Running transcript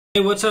Hey,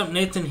 what's up?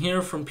 Nathan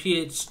here from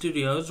PH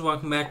Studios.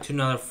 Welcome back to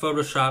another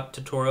Photoshop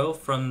tutorial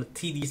from the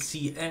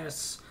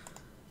TDCS.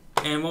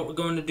 And what we're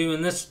going to do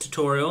in this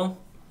tutorial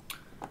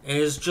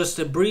is just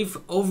a brief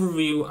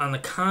overview on the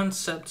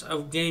concepts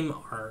of game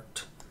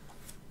art.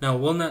 Now,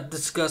 we'll not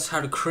discuss how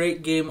to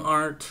create game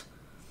art.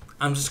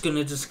 I'm just going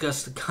to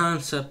discuss the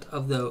concept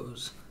of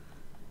those.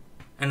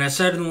 And as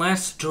I said in the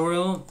last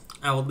tutorial,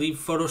 I will leave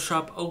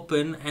Photoshop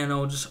open and I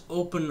will just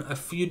open a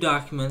few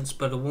documents,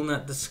 but I will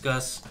not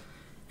discuss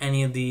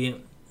any of the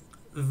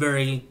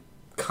very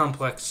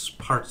complex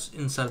parts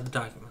inside the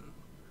document.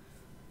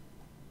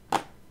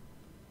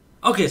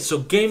 Okay, so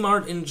game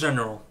art in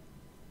general.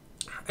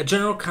 A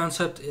general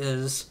concept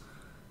is,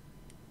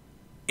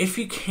 if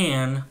you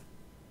can,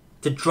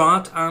 to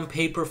draw it on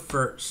paper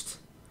first.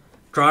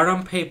 Draw it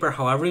on paper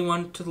however you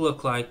want it to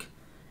look like,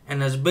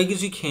 and as big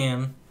as you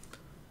can,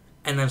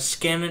 and then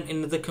scan it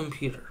into the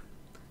computer.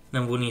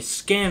 Now when you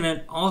scan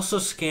it, also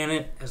scan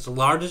it as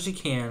large as you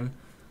can,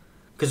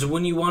 because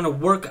when you want to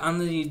work on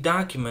the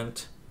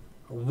document,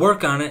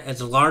 work on it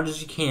as large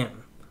as you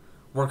can.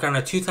 Work on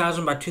a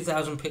 2000 by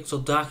 2000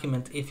 pixel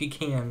document if you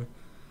can.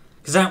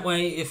 Because that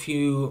way, if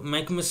you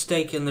make a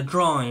mistake in the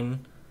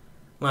drawing,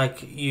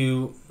 like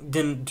you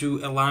didn't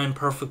do a line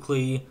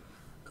perfectly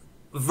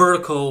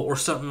vertical or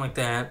something like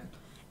that,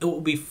 it will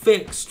be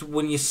fixed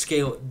when you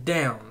scale it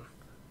down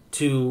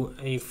to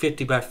a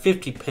 50 by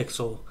 50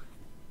 pixel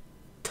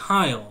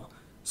tile,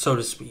 so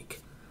to speak.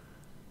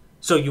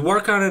 So you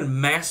work on a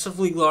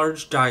massively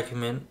large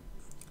document.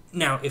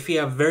 Now, if you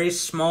have very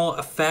small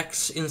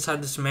effects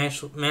inside this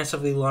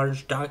massively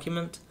large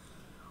document,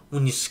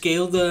 when you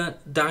scale the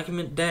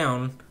document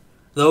down,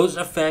 those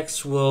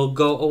effects will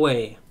go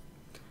away.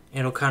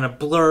 It'll kind of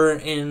blur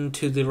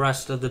into the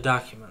rest of the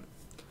document.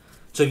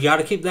 So you got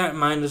to keep that in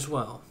mind as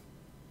well.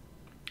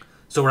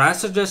 So what I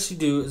suggest you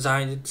do is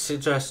I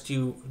suggest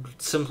you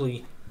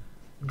simply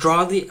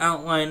draw the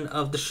outline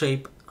of the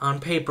shape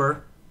on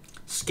paper,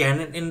 scan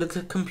it into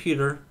the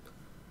computer,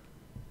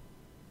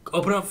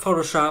 open up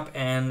Photoshop,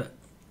 and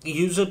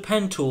use a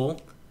pen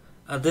tool.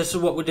 This is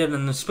what we did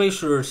in the Space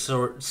Shooter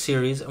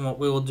series, and what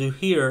we will do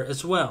here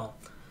as well.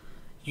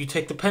 You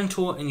take the pen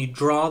tool and you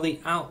draw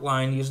the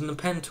outline using the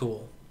pen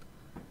tool.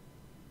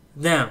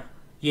 Now,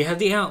 you have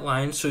the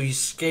outline, so you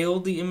scale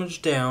the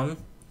image down,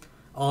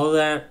 all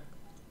that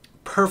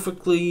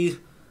perfectly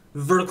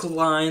vertical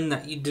line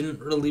that you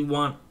didn't really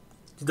want,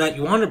 that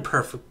you wanted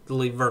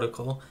perfectly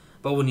vertical,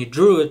 but when you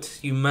drew it,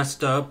 you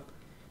messed up.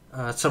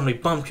 Somebody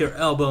bumped your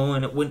elbow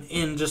and it went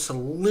in just a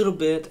little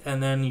bit,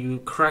 and then you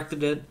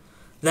corrected it.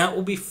 That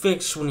will be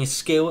fixed when you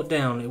scale it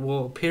down. It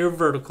will appear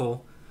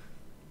vertical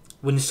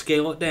when you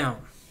scale it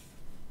down.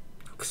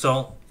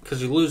 So,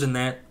 because you're losing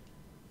that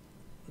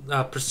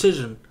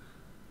precision.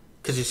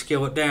 Because you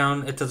scale it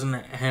down, it doesn't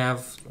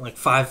have like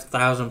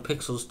 5,000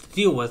 pixels to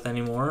deal with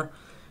anymore.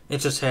 It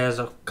just has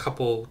a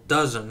couple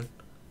dozen.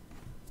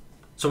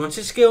 So once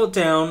you scale it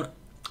down,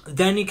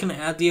 then you can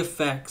add the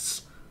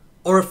effects,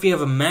 or if you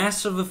have a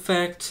massive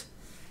effect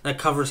that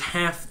covers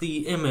half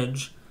the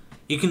image,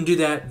 you can do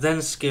that,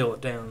 then scale it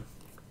down.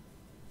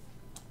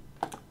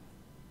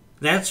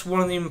 That's one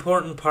of the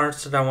important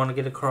parts that I want to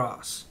get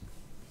across.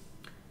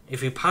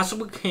 If you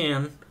possibly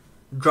can,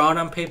 draw it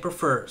on paper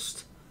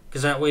first,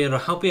 because that way it'll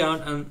help you out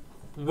on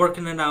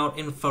working it out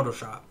in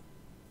Photoshop.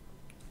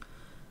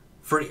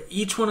 For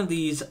each one of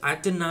these, I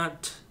did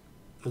not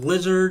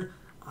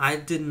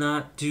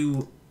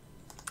do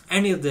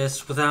any of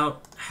this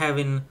without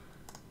having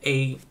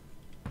a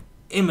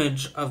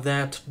image of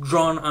that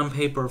drawn on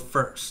paper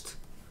first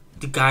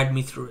to guide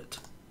me through it.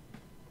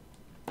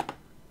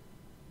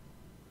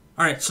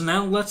 Alright, so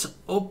now let's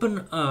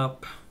open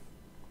up,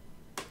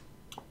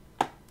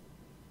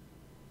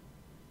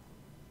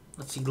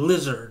 let's see,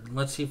 Lizard.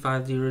 Let's see if I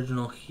have the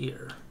original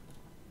here.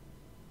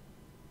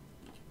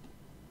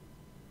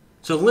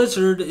 So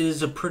Lizard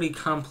is a pretty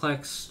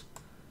complex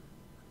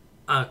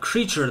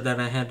creature that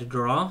I had to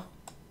draw.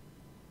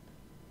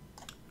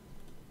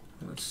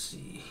 Let's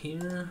see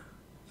here.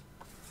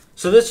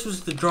 So this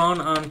was the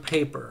drawn on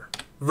paper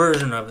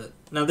version of it.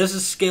 Now this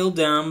is scaled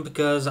down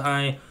because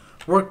I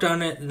worked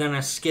on it and then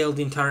I scaled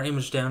the entire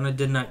image down. I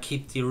did not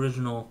keep the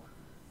original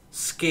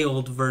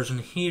scaled version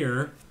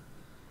here.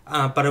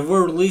 But I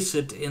will release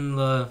it in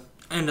the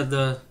end of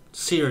the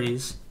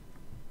series.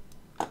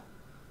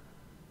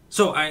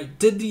 So I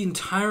did the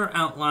entire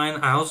outline.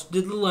 I also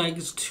did the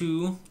legs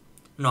too,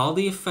 and all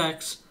the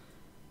effects.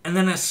 And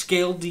then I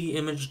scaled the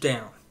image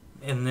down.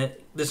 And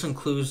this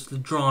includes the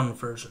drawn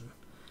version.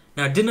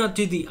 Now I did not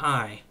do the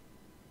eye.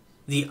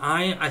 The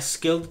eye, I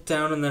scaled it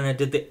down, and then I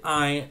did the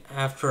eye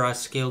after I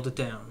scaled it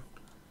down.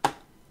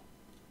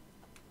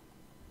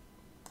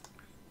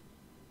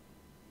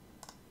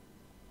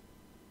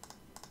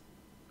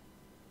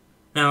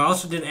 Now I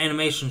also did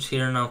animations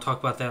here, and I'll talk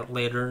about that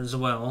later as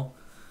well.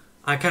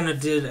 I kind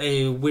of did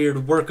a weird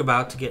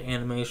workabout to get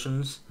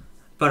animations,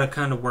 but it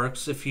kind of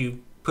works if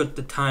you put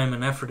the time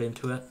and effort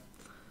into it.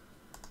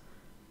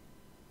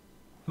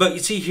 But you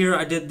see here,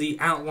 I did the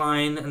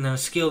outline, and then I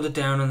scaled it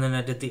down, and then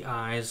I did the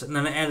eyes, and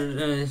then I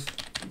added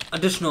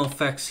additional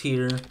effects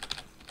here.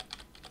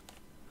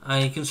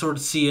 You can sort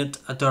of see it,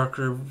 a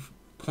darker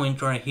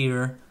point right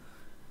here.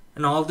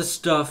 And all this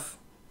stuff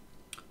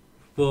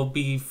will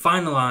be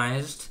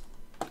finalized,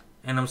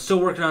 and I'm still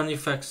working on the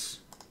effects,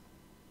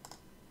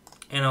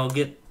 and I'll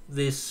get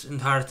this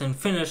entire thing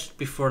finished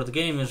before the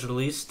game is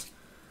released.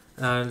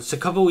 It's a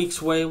couple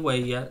weeks away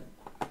yet,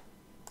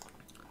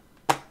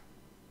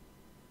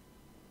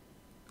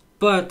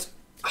 but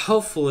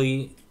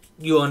hopefully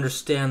you'll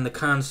understand the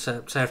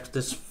concepts after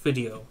this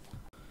video.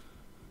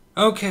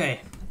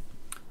 Okay,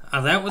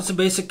 that was the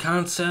basic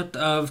concept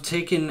of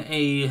taking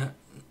a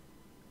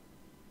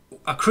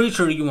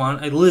creature you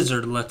want, a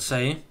lizard, let's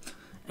say,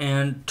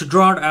 and to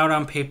draw it out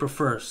on paper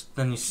first.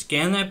 Then you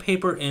scan that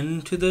paper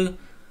into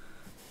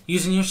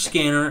using your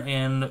scanner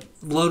and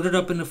load it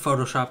up into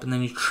Photoshop, and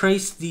then you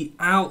trace the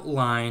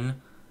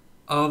outline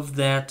of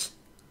that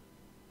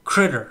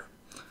critter.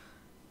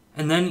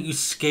 And then you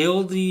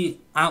scale the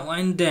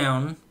outline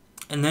down,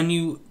 and then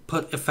you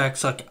put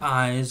effects like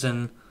eyes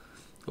and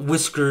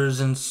whiskers,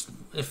 and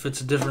if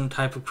it's a different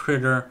type of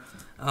critter,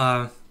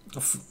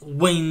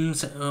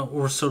 wings,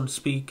 or so to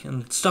speak,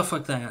 and stuff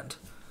like that.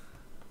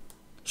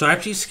 So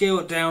after you scale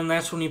it down,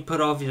 that's when you put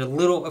all of your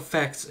little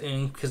effects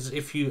in, because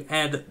if you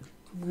add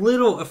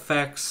little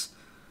effects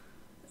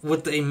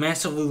with a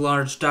massively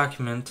large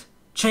document,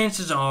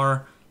 chances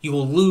are you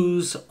will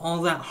lose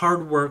all that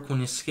hard work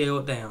when you scale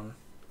it down.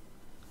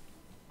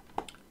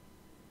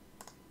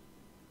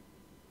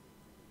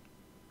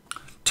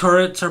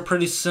 Turrets are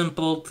pretty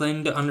simple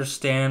thing to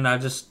understand.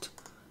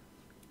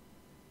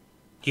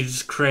 You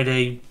just create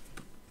a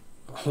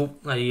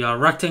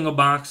rectangle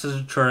box as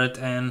a turret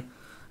and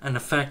an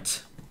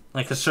effect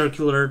like a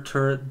circular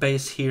turret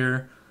base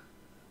here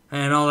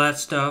and all that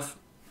stuff.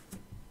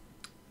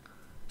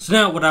 So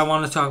now what I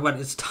want to talk about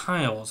is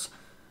tiles,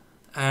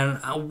 and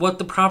what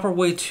the proper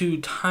way to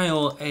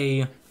tile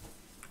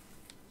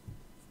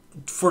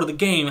for the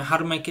game, how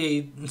to make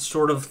a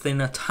sort of thing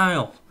a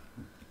tile.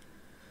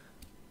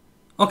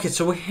 Okay,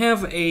 so we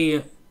have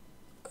a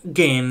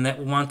game that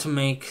we want to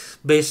make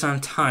based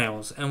on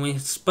tiles, and we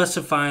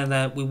specify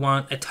that we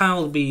want a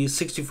tile to be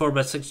 64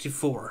 by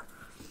 64.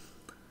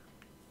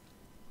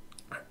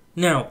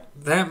 Now,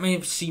 that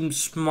may seem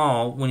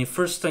small when you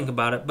first think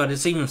about it, but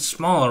it's even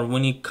smaller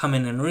when you come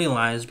in and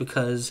realize,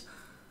 because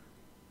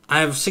I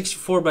have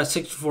 64 by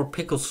 64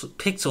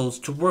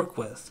 pixels to work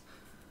with.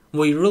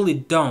 Well, you really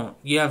don't.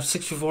 You have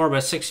 64 by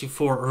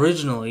 64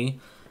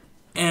 originally,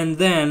 and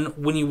then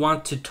when you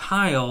want to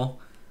tile,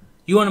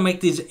 you want to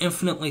make these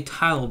infinitely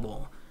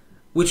tileable,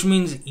 which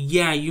means,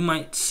 yeah, you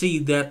might see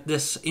that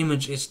this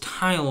image is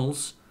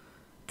tiles,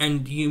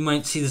 and you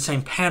might see the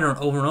same pattern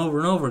over and over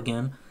and over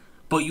again,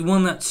 but you will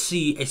not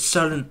see a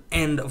sudden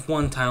end of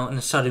one tile and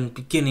a sudden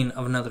beginning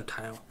of another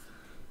tile.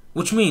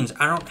 Which means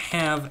I don't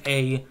have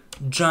a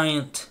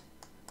giant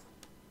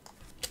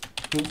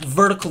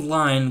vertical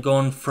line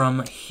going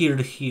from here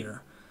to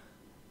here.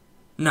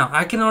 Now,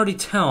 I can already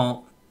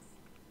tell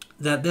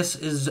that this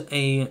is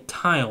a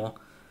tile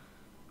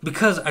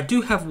because I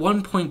do have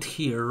one point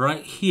here,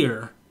 right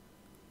here,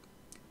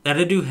 that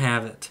I do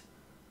have it.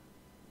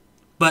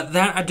 But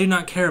that I do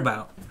not care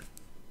about.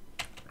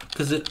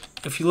 Because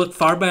if you look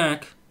far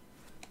back,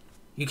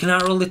 you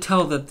cannot really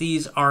tell that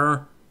these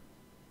are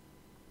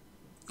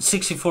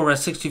 64 by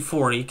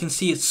 64. You can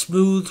see a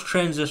smooth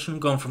transition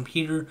going from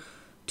here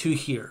to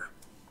here.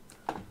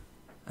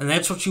 And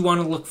that's what you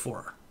want to look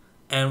for.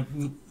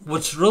 And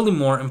what's really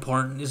more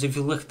important is if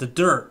you look at the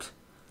dirt.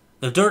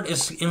 The dirt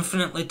is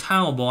infinitely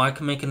tileable. I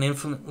can make an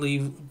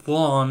infinitely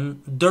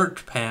long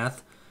dirt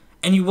path,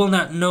 and you will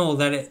not know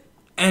that it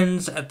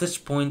ends at this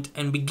point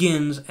and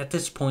begins at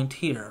this point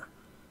here.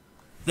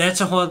 That's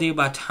the whole idea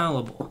about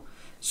tileable.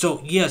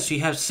 So yes, you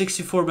have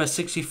 64 by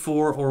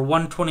 64 or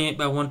 128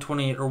 by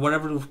 128 or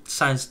whatever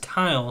size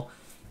tile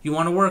you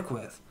want to work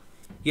with.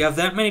 You have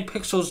that many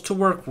pixels to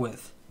work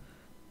with.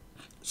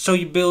 So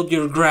you build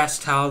your grass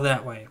tile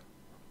that way.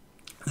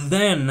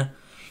 Then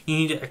you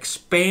need to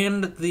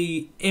expand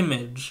the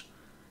image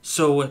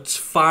so it's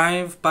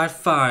 5 by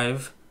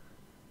 5,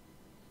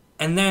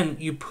 and then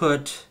you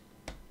put,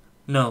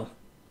 no,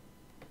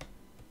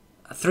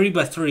 3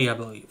 by 3, I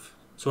believe.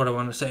 That's what I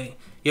want to say.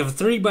 You have a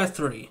 3 by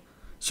 3.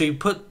 So you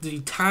put the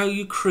tile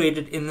you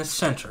created in the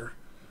center.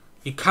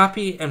 You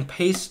copy and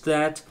paste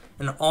that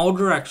in all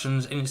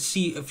directions, and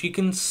see if you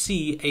can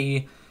see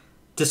a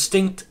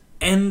distinct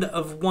end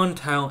of one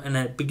tile and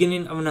a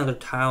beginning of another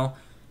tile.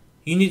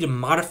 You need to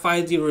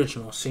modify the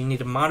original. So you need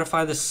to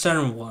modify the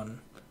center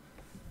one.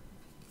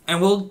 And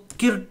we'll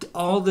get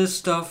all this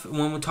stuff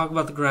when we talk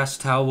about the grass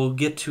tile. We'll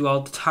get to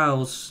all the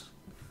tiles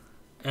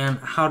and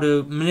how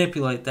to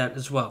manipulate that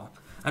as well.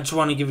 I just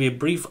want to give you a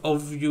brief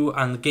overview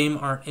on the game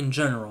art in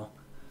general.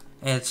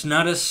 And it's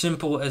not as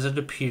simple as it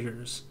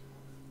appears.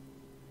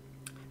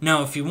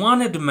 Now, if you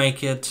wanted to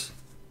make it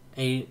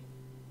an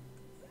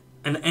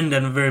end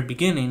and a very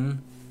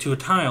beginning to a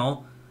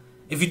tile,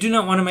 if you do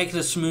not want to make it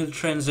a smooth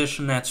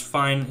transition, that's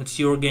fine. It's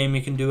your game.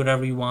 You can do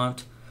whatever you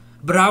want.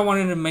 But I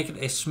wanted to make it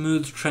a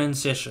smooth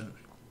transition.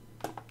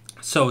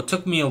 So it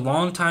took me a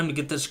long time to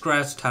get this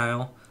grass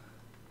tile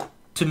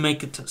to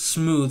make it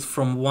smooth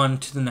from one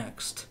to the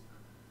next.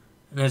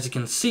 And as you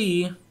can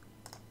see,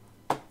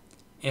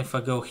 if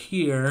I go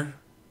here,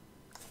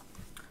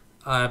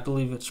 I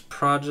believe it's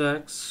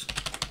projects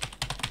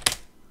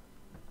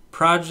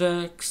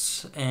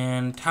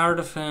and tower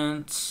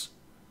defense,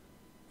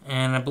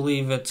 and I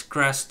believe it's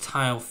grass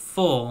tile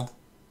full.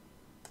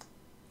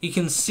 You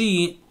can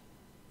see,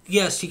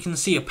 yes, you can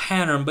see a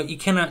pattern, but you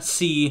cannot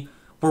see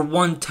where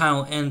one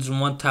tile ends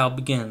and one tile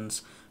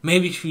begins.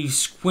 Maybe if you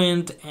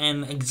squint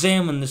and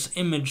examine this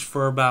image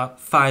for about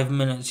 5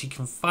 minutes, you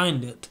can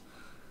find it.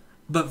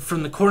 But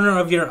from the corner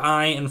of your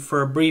eye and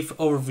for a brief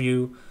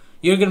overview,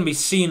 you're going to be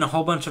seeing a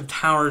whole bunch of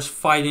towers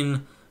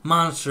fighting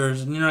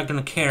monsters, and you're not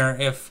going to care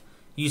if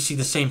you see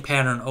the same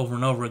pattern over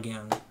and over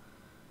again.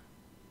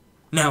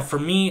 Now, for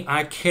me,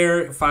 I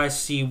care if I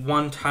see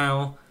one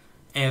tile,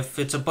 if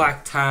it's a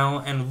black tile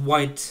and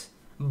white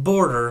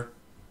border.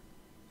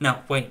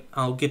 Now, wait,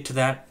 I'll get to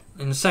that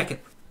in a second.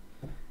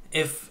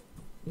 If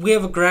we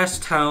have a grass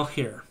tile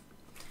here,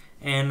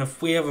 and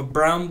if we have a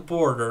brown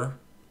border,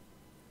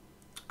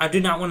 I do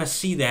not want to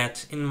see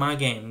that in my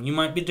game. You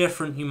might be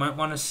different, you might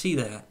want to see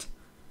that.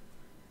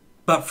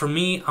 But for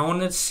me, I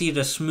want to see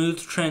the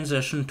smooth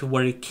transition to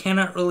where you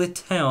cannot really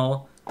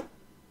tell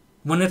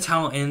when a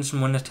tile ends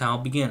and when a tile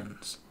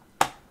begins.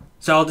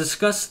 So I'll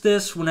discuss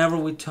this whenever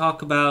we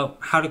talk about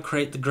how to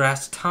create the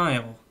grass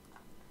tile.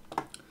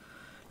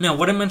 Now,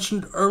 what I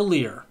mentioned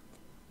earlier,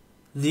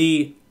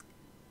 the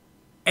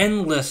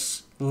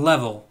endless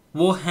level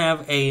will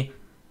have a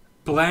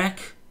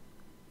black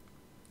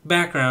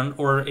background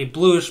or a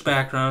bluish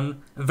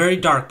background, a very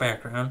dark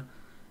background,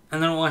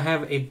 and then it will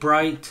have a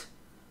bright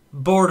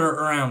border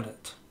around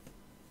it.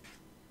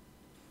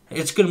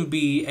 It's going to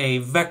be a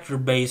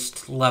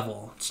vector-based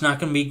level. It's not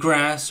going to be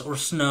grass or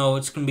snow,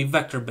 it's going to be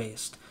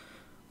vector-based,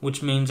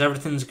 which means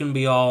everything's going to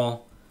be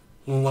all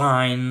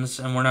lines,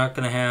 and we're not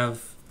going to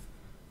have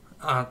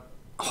a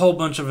whole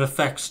bunch of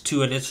effects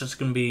to it. It's just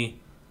going to be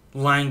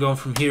line going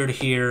from here to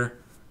here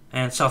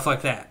and stuff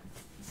like that.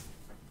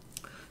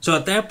 So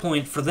at that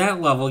point, for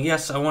that level,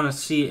 yes, I want to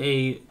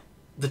see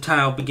the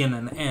tile begin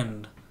and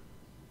end.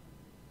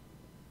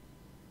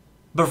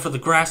 But for the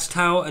grass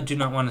tile, I do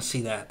not want to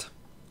see that.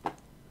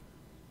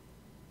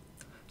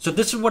 So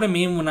this is what I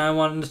mean when I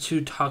wanted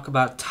to talk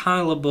about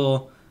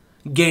tileable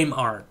game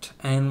art.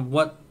 And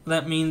what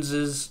that means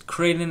is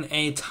creating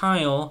a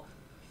tile,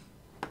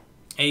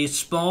 a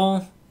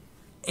small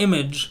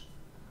image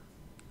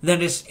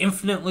that is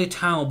infinitely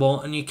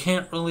tileable, and you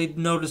can't really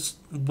notice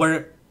where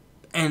it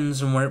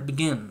ends and where it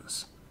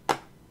begins,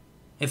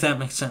 if that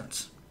makes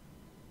sense.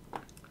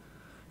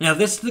 Now,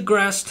 this is the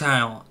grass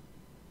tile,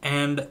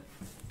 and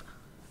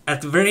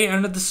at the very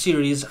end of the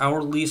series, I'll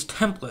release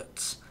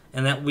templates,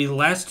 and that will be the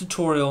last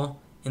tutorial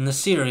in the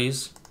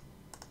series.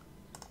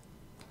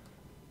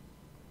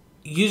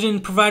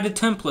 Using provided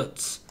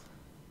templates,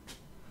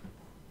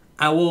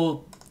 I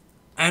will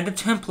add a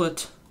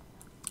template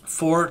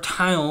for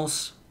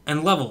tiles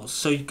and levels,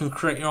 so you can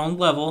create your own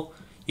level.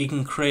 You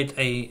can create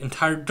an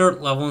entire dirt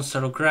level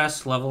instead of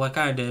grass level like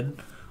I did,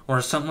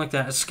 or something like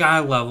that, a sky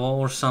level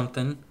or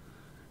something,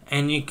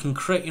 and you can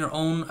create your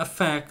own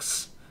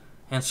effects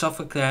and stuff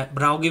like that,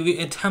 but I'll give you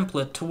a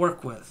template to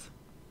work with.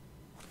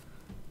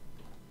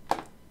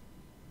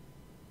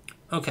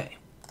 Okay.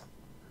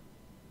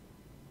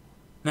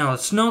 Now, the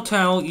snow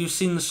tile, you've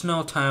seen the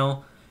snow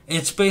tile.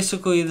 It's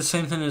basically the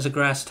same thing as a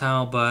grass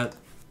tile, but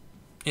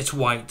it's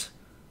white.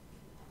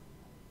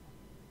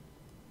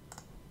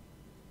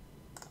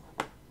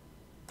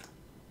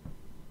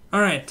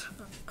 Alright,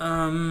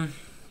 I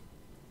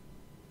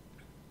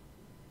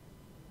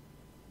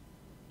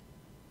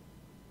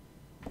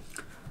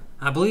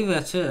believe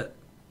that's it.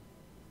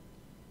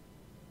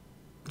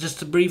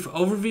 Just a brief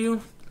overview.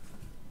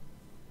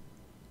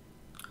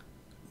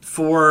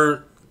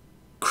 For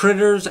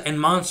critters and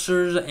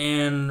monsters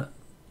and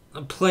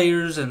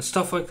players and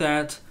stuff like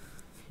that,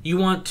 you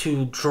want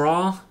to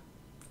draw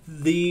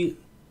the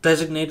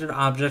designated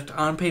object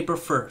on paper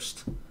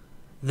first.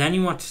 Then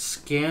you want to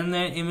scan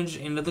that image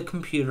into the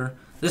computer.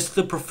 This is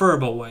the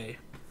preferable way.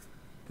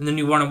 And then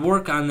you want to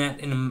work on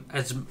that in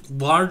as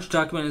large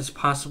document as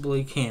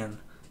possibly can.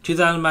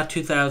 2000 by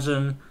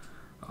 2000,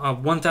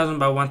 1000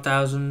 by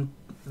 1000,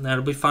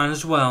 that'll be fine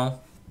as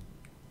well.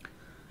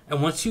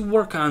 And once you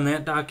work on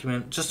that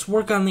document, just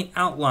work on the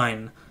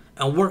outline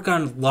and work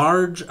on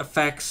large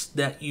effects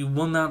that you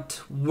will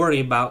not worry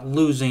about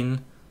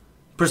losing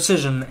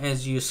precision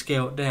as you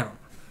scale it down.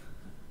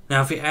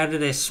 Now, if you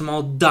added a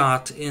small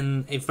dot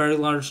in a very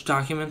large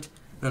document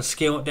and then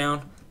scale it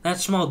down,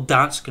 that small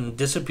dot's going to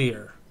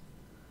disappear.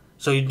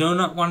 So you do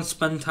not want to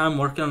spend time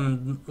working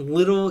on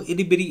little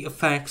itty-bitty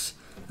effects,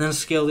 then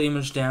scale the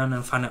image down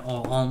and find out,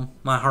 oh, all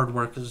my hard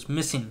work is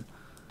missing.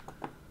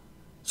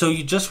 So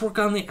you just work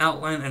on the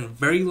outline and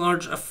very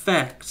large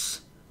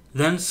effects,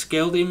 then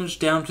scale the image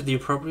down to the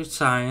appropriate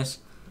size.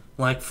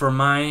 Like for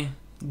my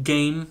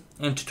game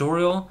and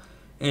tutorial,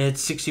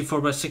 it's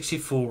 64 by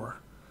 64.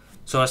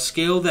 So I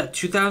scale that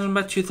 2000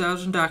 by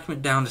 2000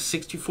 document down to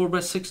 64 by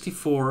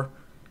 64,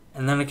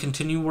 and then I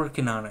continue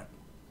working on it.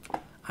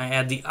 I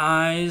add the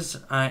eyes,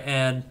 I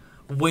add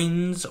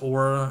wings,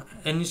 or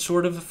any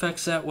sort of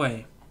effects that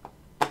way.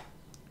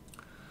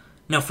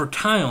 Now for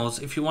tiles,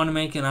 if you want to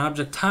make an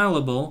object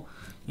tileable,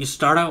 you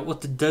start out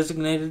with the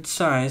designated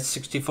size,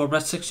 64 by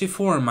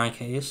 64 in my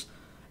case,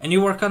 and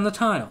you work on the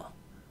tile.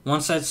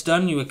 Once that's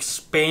done, you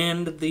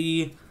expand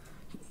the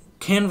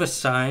canvas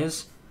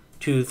size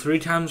to 3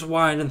 times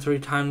wide and 3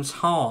 times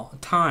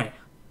height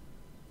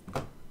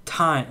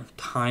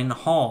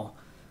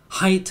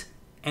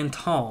and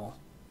tall.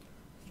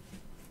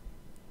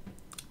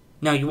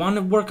 Now you want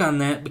to work on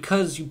that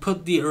because you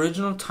put the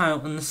original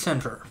tile in the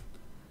center.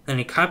 Then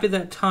you copy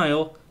that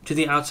tile to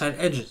the outside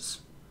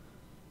edges.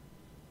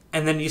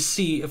 And then you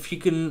see if you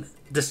can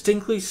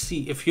distinctly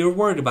see, if you're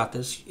worried about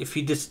this, if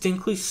you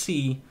distinctly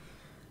see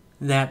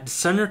that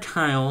center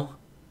tile,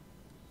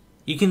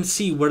 you can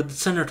see where the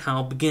center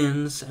tile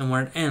begins and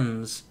where it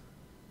ends.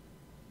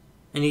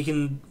 And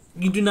you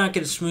do not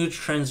get a smooth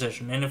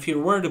transition. And if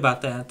you're worried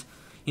about that,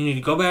 you need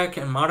to go back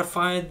and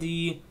modify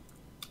the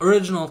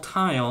original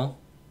tile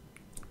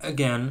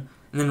again,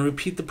 and then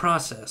repeat the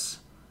process.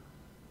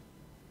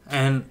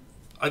 And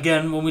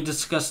again, when we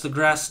discuss the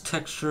grass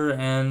texture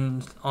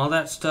and all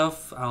that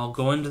stuff, I'll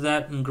go into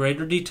that in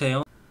greater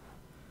detail.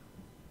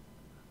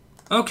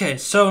 Okay,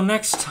 so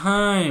next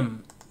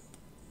time,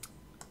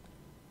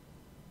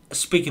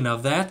 speaking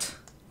of that,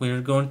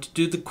 we're going to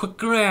do the quick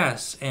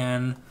grass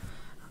and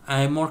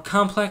a more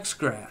complex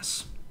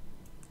grass.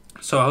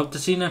 So I hope to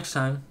see you next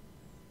time.